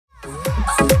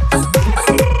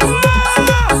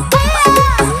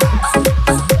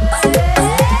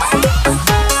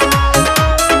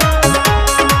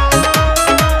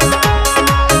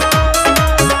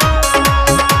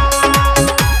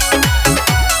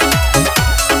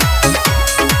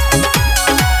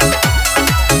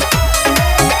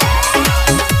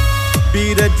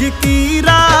बीरज की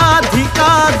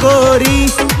राधिका गोरी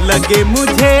लगे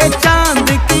मुझे चांद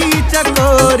की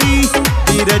चकोरी।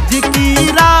 बीरज की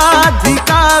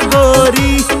राधिका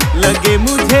गोरी लगे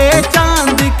मुझे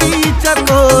चांद की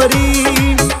चकोरी।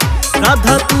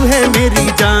 राधा तू है मेरी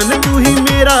जान, तू ही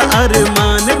मेरा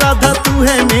अरमान। राधा तू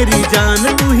है मेरी जान,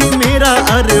 तू ही मेरा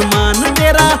अरमान।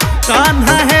 तेरा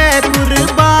कान्हा है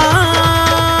कुर्बान।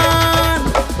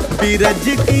 बीरज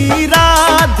की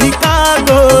राधिका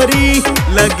गोरी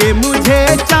लगे मुझे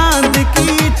चांद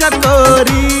की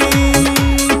चकोरी।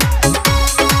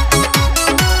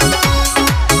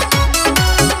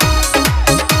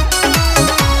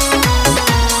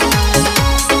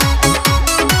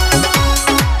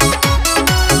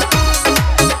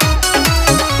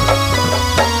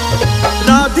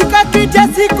 राधिका की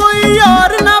जैसी कोई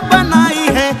और ना बनाई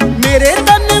है। मेरे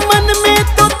तन मन में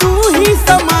तो तू ही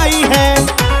समाई है।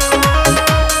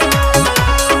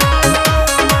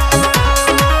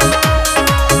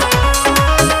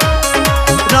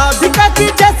 राधिका की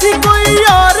जैसी कोई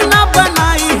और ना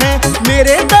बनाई है।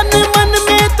 मेरे तन मन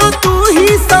में तो तू ही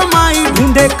समाई।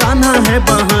 ढूंढे कान्हा है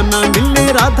बहाना, मिलने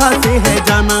राधा से है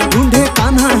जाना। ढूंढे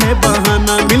कान्हा है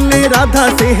बहाना, मिलने राधा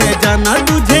से है जाना।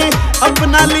 तुझे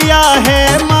अपना लिया है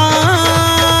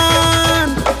मान।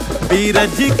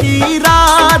 बीरज की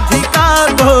राधिका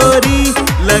गोरी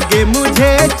लगे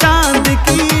मुझे चांद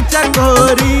की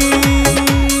चकोरी।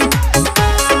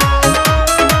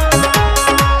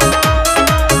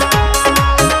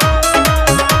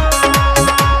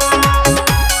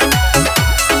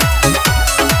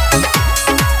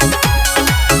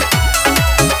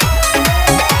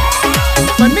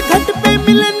 घट पे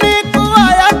मिलने को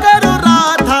आया करो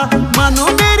राधा। मानो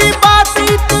मेरी बात,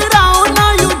 इतराओ ना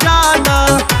यूं ज्यादा।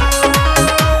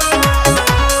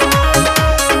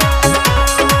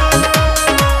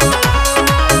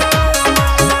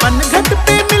 पनघट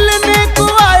पे मिलने को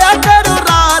आया करो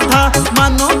राधा।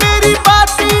 मानो मेरी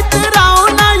बात, इतराओ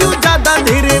ना यूं ज्यादा।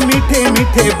 तेरे मीठे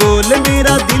मीठे बोल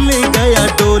मेरा दिल गया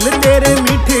डोल। तेरे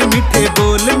मीठे मीठे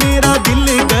बोल मेरा दिल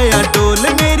गया डोल।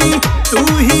 मेरी तू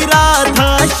ही राधा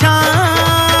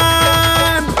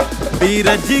शान।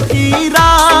 बीरज की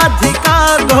राधिका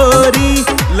गोरी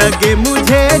लगे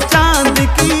मुझे चांद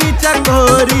की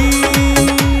चकोरी।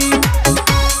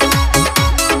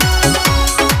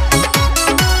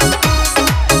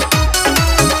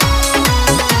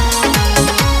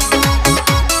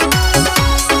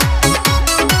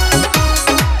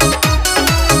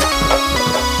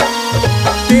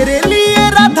 तेरे लिए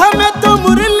राधा मैं तो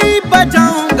मुरली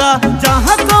बजाऊंगा।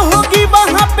 जहाँ कहोगी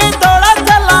वहाँ पे दौड़ा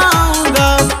चलाऊंगा।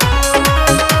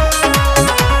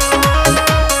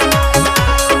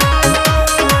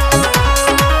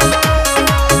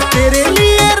 तेरे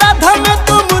लिए राधा मैं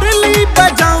तो मुरली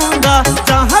बजाऊंगा।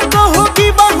 जहाँ कहोगी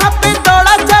वहाँ पे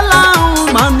दौड़ा चलाऊं।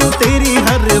 मानू तेरी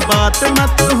हर बात,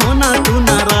 मत होना तू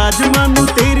नाराज। मानू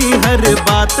तेरी हर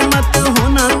बात, मत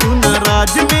होना तू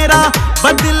नाराज। मेरा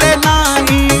बदले ना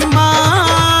ईमान।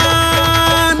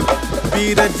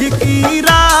 बीरज की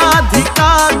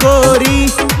राधिका गोरी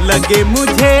लगे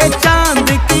मुझे चांद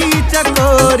की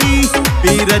चकोरी।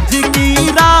 बीरज की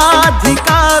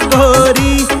राधिका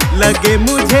गोरी लगे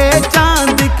मुझे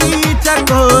चांद की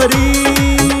चकोरी।